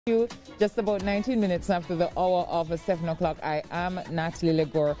You just about 19 minutes after the hour of 7 o'clock. I am Natalie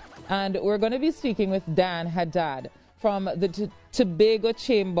Legore, and we're going to be speaking with Dan Haddad from the Tobago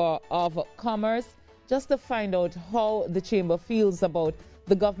Chamber of Commerce just to find out how the chamber feels about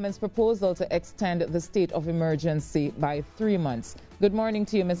the government's proposal to extend the state of emergency by 3 months. Good morning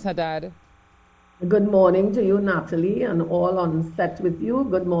to you, Ms. Haddad. Good morning to you, Natalie, and all on set with you.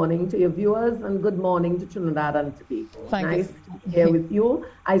 Good morning to your viewers, and good morning to Trinidad and Tobago. Nice to be here with you.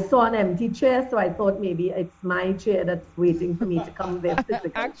 I saw an empty chair, so I thought maybe it's my chair that's waiting for me to come there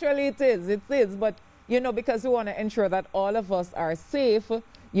physically. Actually, it is. But, you know, because we want to ensure that all of us are safe,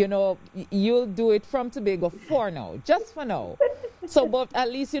 you know, you'll do it from Tobago for now, just for now. So, but at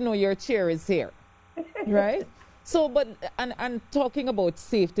least, you know, your chair is here, right? So, but, and talking about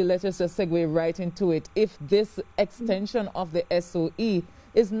safety, let us just segue right into it. If this extension of the SOE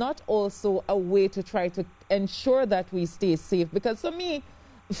is not also a way to try to ensure that we stay safe, because for me,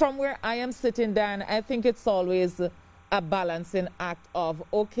 from where I am sitting, Dan, I think it's always a balancing act of,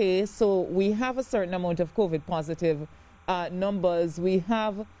 okay, so we have a certain amount of COVID positive numbers. We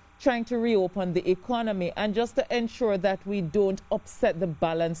have trying to reopen the economy, and just to ensure that we don't upset the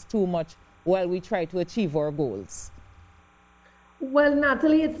balance too much while we try to achieve our goals? Well,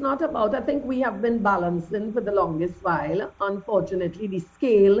 Natalie, it's not about, I think we have been balancing for the longest while. Unfortunately, the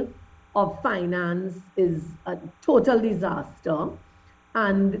scale of finance is a total disaster.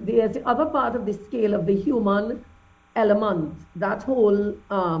 And there's the other part of the scale of the human element, that whole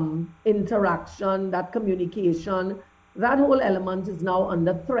interaction, that communication, that whole element is now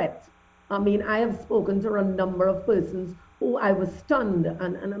under threat. I mean, I have spoken to a number of persons who I was stunned,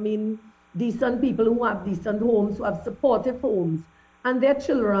 and I mean, decent people who have decent homes, who have supportive homes, and their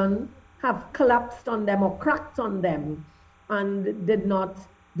children have collapsed on them or cracked on them and did not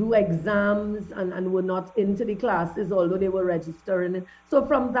do exams and were not into the classes, although they were registering. So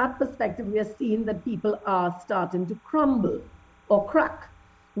from that perspective, we are seeing that people are starting to crumble or crack.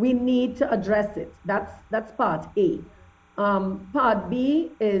 We need to address it. That's part A. Part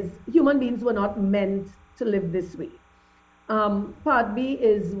B is human beings were not meant to live this way. Part B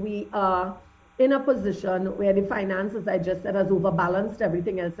is we are in a position where the finance, as I just said, has overbalanced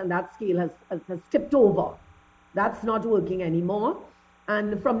everything else, and that scale has tipped over. That's not working anymore.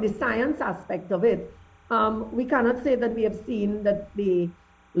 And from the science aspect of it, we cannot say that we have seen that the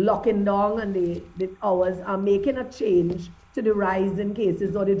locking down and the hours are making a change to the rise in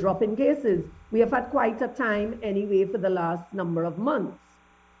cases or the drop in cases. We have had quite a time anyway for the last number of months.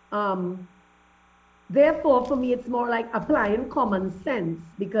 Therefore, for me, it's more like applying common sense,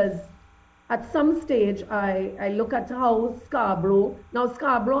 because at some stage, I look at how Scarborough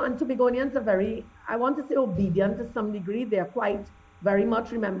and Tobagonians are very, I want to say, obedient to some degree. They're quite very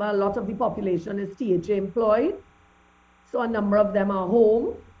much, remember, a lot of the population is THA employed. So a number of them are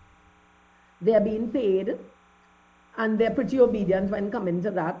home. They're being paid, and they're pretty obedient when coming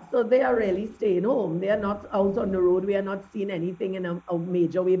to that. So they are really staying home. They are not out on the road. We are not seeing anything in a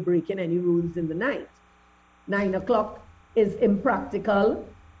major way breaking any rules in the night. 9 o'clock is impractical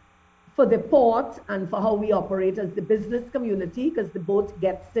for the port and for how we operate as the business community, because the boat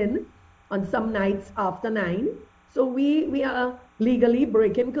gets in on some nights after 9. So we are legally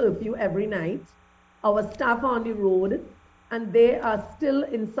breaking curfew every night. Our staff are on the road, and they are still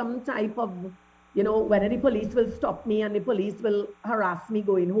in some type of, you know, whether the police will stop me and the police will harass me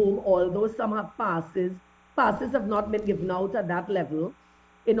going home, although some have passes. Passes have not been given out at that level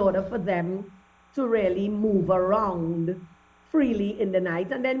in order for them to really move around freely in the night.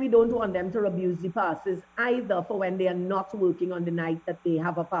 And then we don't want them to abuse the passes either for when they are not working on the night that they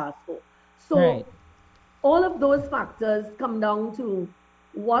have a pass for. So right. All of those factors come down to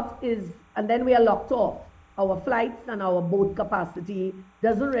what is, and then we are locked off. Our flights and our boat capacity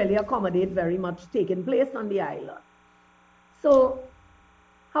doesn't really accommodate very much taking place on the island. So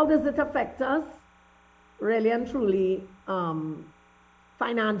how does it affect us? Really and truly,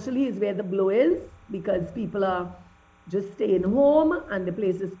 financially is where the blow is, because people are just staying home and the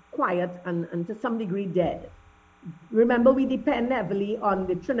place is quiet and to some degree dead. Remember, we depend heavily on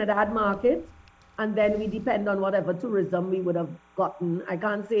the Trinidad market, and then we depend on whatever tourism we would have gotten. I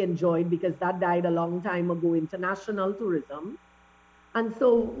can't say enjoyed, because that died a long time ago, international tourism. And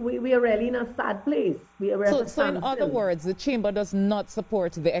so we are really in a sad place. So in other words, the chamber does not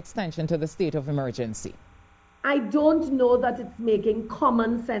support the extension to the state of emergency. I don't know that it's making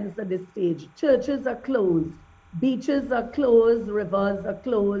common sense at this stage. Churches are closed. Beaches are closed. Rivers are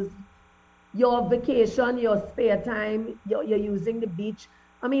closed. Your vacation, your spare time, you're using the beach.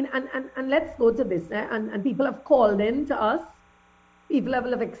 I mean, and let's go to this. And people have called in to us. People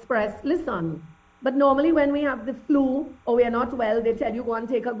have expressed, listen, But normally when we have the flu or we are not well, they tell you go and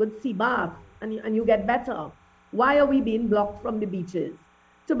take a good sea bath and you get better. Why are we being blocked from the beaches?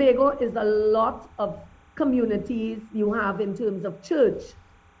 Tobago is a lot of communities you have in terms of church.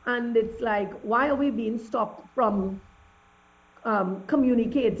 And it's like, why are we being stopped from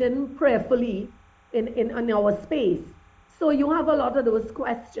communicating prayerfully in our space? So you have a lot of those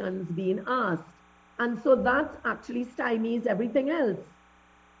questions being asked. And so that actually stymies everything else.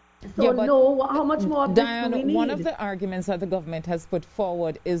 So Yeah, but no, how much more of this do we Diane, need? one of the arguments that the government has put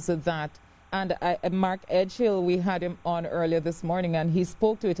forward is that, and Mark Edgehill, we had him on earlier this morning, and he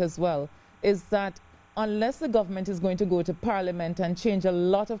spoke to it as well, is that unless the government is going to go to Parliament and change a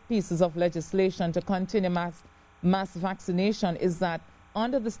lot of pieces of legislation to continue mass vaccination, is that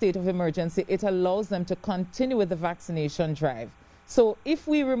under the state of emergency, it allows them to continue with the vaccination drive. So if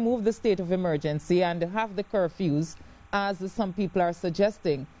we remove the state of emergency and have the curfews, as some people are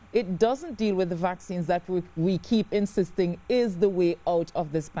suggesting, it doesn't deal with the vaccines that we keep insisting is the way out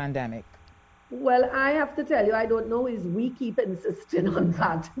of this pandemic. Well, I have to tell you, I don't know is we keep insisting on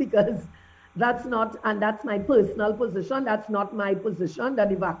that because that's not, and that's my personal position, that's not my position, that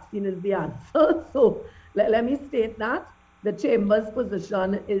the vaccine is the answer. So let me state that. The Chamber's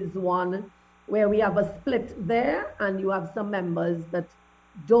position is one where we have a split there, and you have some members that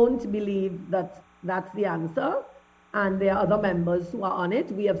don't believe that that's the answer, and there are other members who are on it.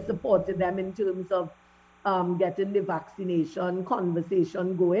 We have supported them in terms of getting the vaccination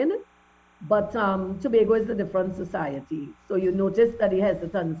conversation going. But Tobago is a different society. So you notice that the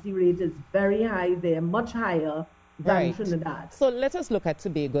hesitancy rate is very high there, much higher than Trinidad. So let us look at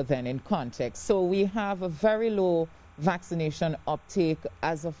Tobago then in context. So we have a very low vaccination uptake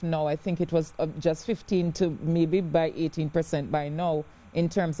as of now. I think it was just 15 to maybe by 18% by now in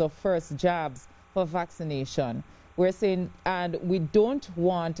terms of first jabs for vaccination. We're saying, and we don't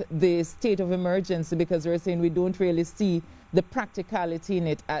want the state of emergency because we're saying we don't really see the practicality in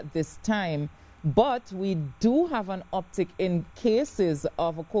it at this time. But we do have an uptick in cases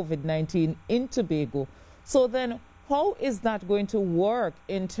of COVID-19 in Tobago. So then how is that going to work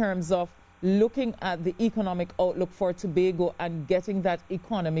in terms of looking at the economic outlook for Tobago and getting that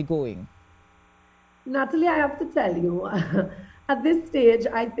economy going? Natalie, I have to tell you, at this stage,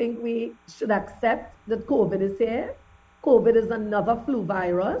 I think we should accept that COVID is here. COVID is another flu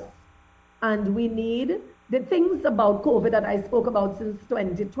virus. And we need the things about COVID that I spoke about since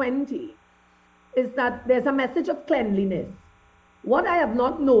 2020 is that there's a message of cleanliness. What I have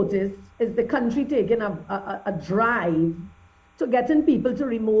not noticed is the country taking a drive to getting people to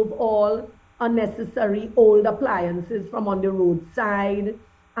remove all unnecessary old appliances from on the roadside,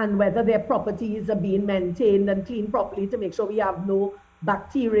 and whether their properties are being maintained and cleaned properly to make sure we have no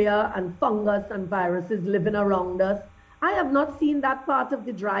bacteria and fungus and viruses living around us. I have not seen that part of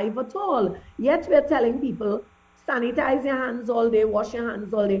the drive at all. Yet we're telling people, sanitize your hands all day, wash your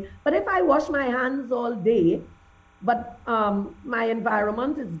hands all day. But if I wash my hands all day, but my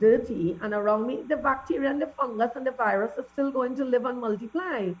environment is dirty and around me, the bacteria and the fungus and the virus are still going to live and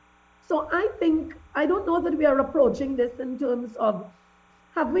multiply. So I don't know that we are approaching this in terms of,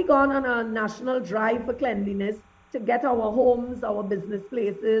 have we gone on a national drive for cleanliness to get our homes, our business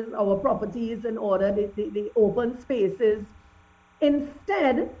places, our properties in order, the open spaces?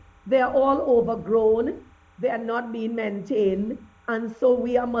 Instead, they're all overgrown, they are not being maintained, and so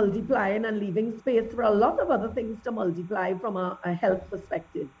we are multiplying and leaving space for a lot of other things to multiply from a health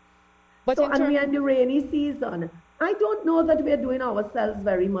perspective. But so, and we are in the rainy season. I don't know that we're doing ourselves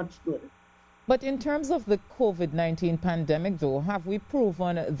very much good. But in terms of the COVID-19 pandemic, though, have we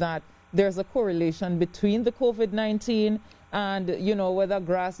proven that there's a correlation between the COVID-19 and, you know, whether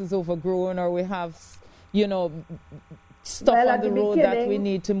grass is overgrown or we have, you know, stuff on the road that we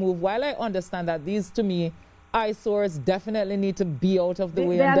need to move? While I understand that these, to me, eyesores definitely need to be out of the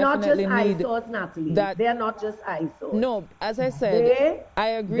way. They are not just eyesores, Natalie. They are not just eyesores. No, as I said, I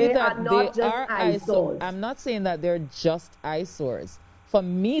agree that they are eyesores. I'm not saying that they're just eyesores. For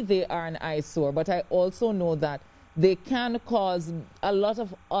me, they are an eyesore, but I also know that they can cause a lot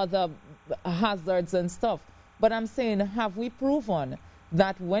of other hazards and stuff. But I'm saying, have we proven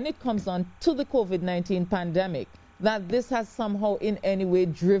that when it comes on to the COVID-19 pandemic, that this has somehow in any way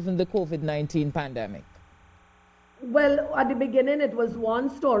driven the COVID-19 pandemic? Well, at the beginning, it was one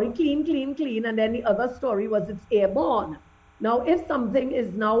story, clean, clean, clean, and then the other story was it's airborne. Now, if something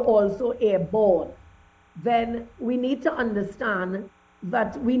is now also airborne, then we need to understand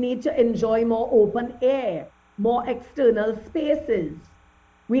that we need to enjoy more open air, more external spaces.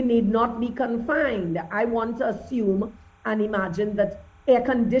 We need not be confined. I want to assume and imagine that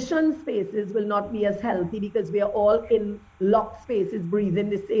air-conditioned spaces will not be as healthy because we are all in locked spaces breathing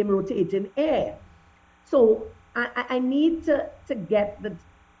the same rotating air. So I need to get that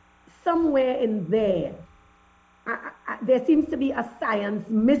somewhere in there. There seems to be a science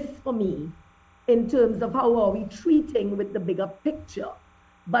miss for me in terms of how are we treating with the bigger picture.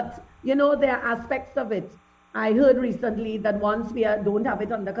 But, you know, there are aspects of it. I heard recently that once we don't have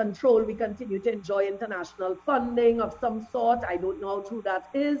it under control, we continue to enjoy international funding of some sort. I don't know how true that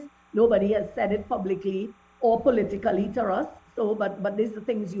is. Nobody has said it publicly or politically to us. So, but these are the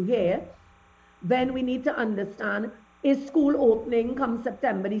things you hear. Then we need to understand, is school opening come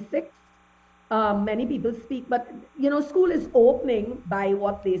September the 6th? Many people speak, but you know, school is opening by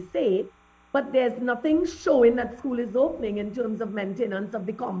what they say, but there's nothing showing that school is opening in terms of maintenance of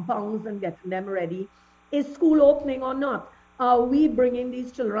the compounds and getting them ready. Is school opening or not? Are we bringing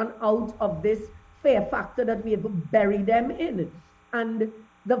these children out of this fear factor that we have buried them in? And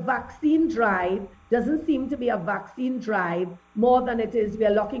the vaccine drive doesn't seem to be a vaccine drive more than it is we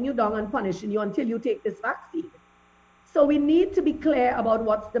are locking you down and punishing you until you take this vaccine. So we need to be clear about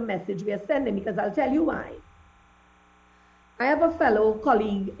what's the message we are sending, because I'll tell you why. I have a fellow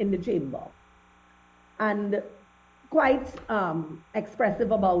colleague in the chamber and quite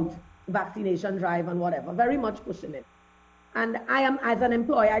expressive about vaccination drive and whatever, very much pushing it. And I am, as an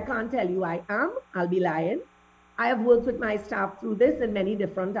employee, I can't tell you I am, I'll be lying. I have worked with my staff through this in many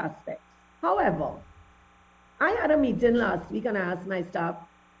different aspects. However, I had a meeting last week and I asked my staff,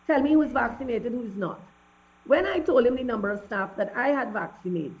 tell me who's vaccinated, who's not. When I told him the number of staff that I had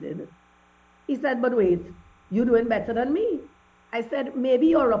vaccinated, he said, but wait, you're doing better than me. I said, maybe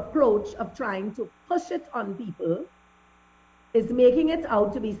your approach of trying to push it on people is making it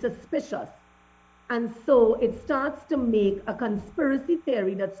out to be suspicious. And so it starts to make a conspiracy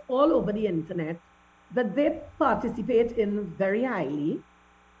theory that's all over the internet that they participate in very highly.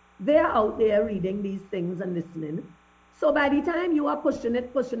 They're out there reading these things and listening. So by the time you are pushing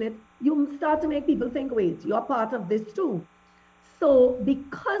it, you start to make people think, wait, you're part of this too. So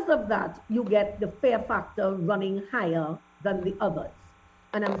because of that, you get the fear factor running higher than the others.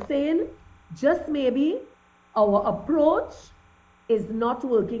 And I'm saying just maybe our approach is not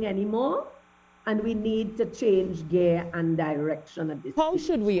working anymore and we need to change gear and direction at this How stage.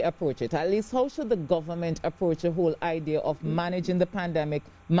 should we approach it? At least how should the government approach the whole idea of managing the pandemic,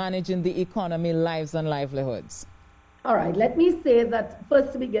 managing the economy, lives and livelihoods? All right, let me say that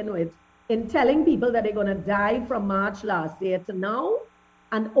first to begin with, in telling people that they're going to die from March last year to now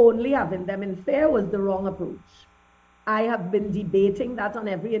and only having them in fear was the wrong approach. I have been debating that on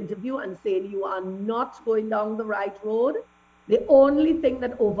every interview and saying you are not going down the right road. The only thing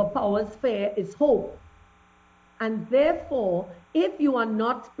that overpowers fear is hope. And therefore, if you are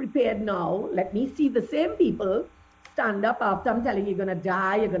not prepared now, let me see the same people stand up after I'm telling you you're going to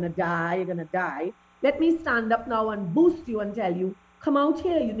die, you're going to die, you're going to die. Let me stand up now and boost you and tell you, come out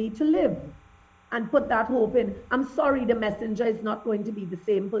here, you need to live. And put that hope in. I'm sorry, the messenger is not going to be the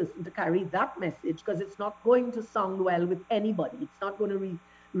same person to carry that message because it's not going to sound well with anybody. It's not going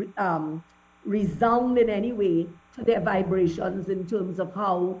to resound in any way to their vibrations in terms of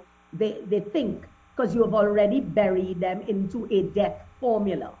how they think, because you have already buried them into a death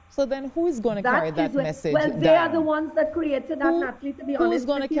formula. So then who is going to carry that message? Well, they are the ones that created that, Natalie, to be honest. Who is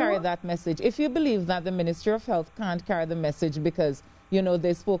going to carry that message? If you believe that the Ministry of Health can't carry the message because, you know,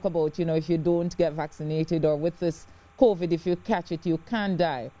 they spoke about, you know, if you don't get vaccinated or with this COVID, if you catch it, you can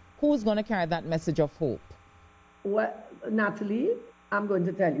die. Who's going to carry that message of hope? Well, Natalie, I'm going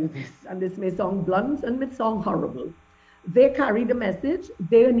to tell you this, and this may sound blunt and may sound horrible. They carry the message.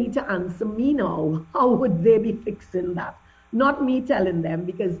 They need to answer me now. How would they be fixing that? Not me telling them,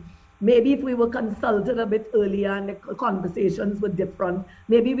 because maybe if we were consulted a bit earlier and the conversations were different,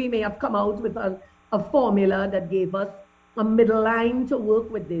 maybe we may have come out with a formula that gave us a middle line to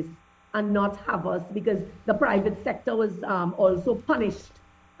work with this and not have us, because the private sector was also punished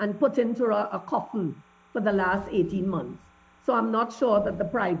and put into a coffin for the last 18 months. So I'm not sure that the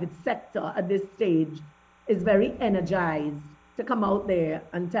private sector at this stage is very energized to come out there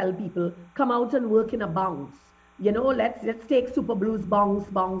and tell people, come out and work in a bounce. You know, let's take Super Blues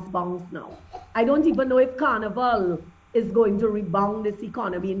bounce now. I don't even know if Carnival is going to rebound this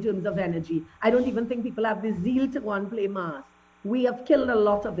economy in terms of energy. I don't even think people have the zeal to go and play mass. We have killed a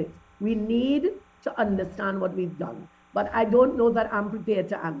lot of it. We need to understand what we've done. But I don't know that I'm prepared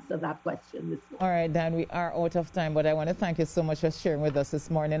to answer that question this morning. All right, Dan, we are out of time, but I want to thank you so much for sharing with us this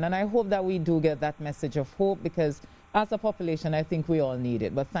morning. And I hope that we do get that message of hope, because as a population, I think we all need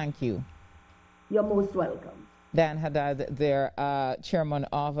it. But thank you. You're most welcome. Dan Haddad, their chairman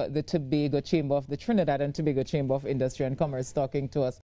of the Tobago Chamber of the Trinidad and Tobago Chamber of Industry and Commerce, talking to us.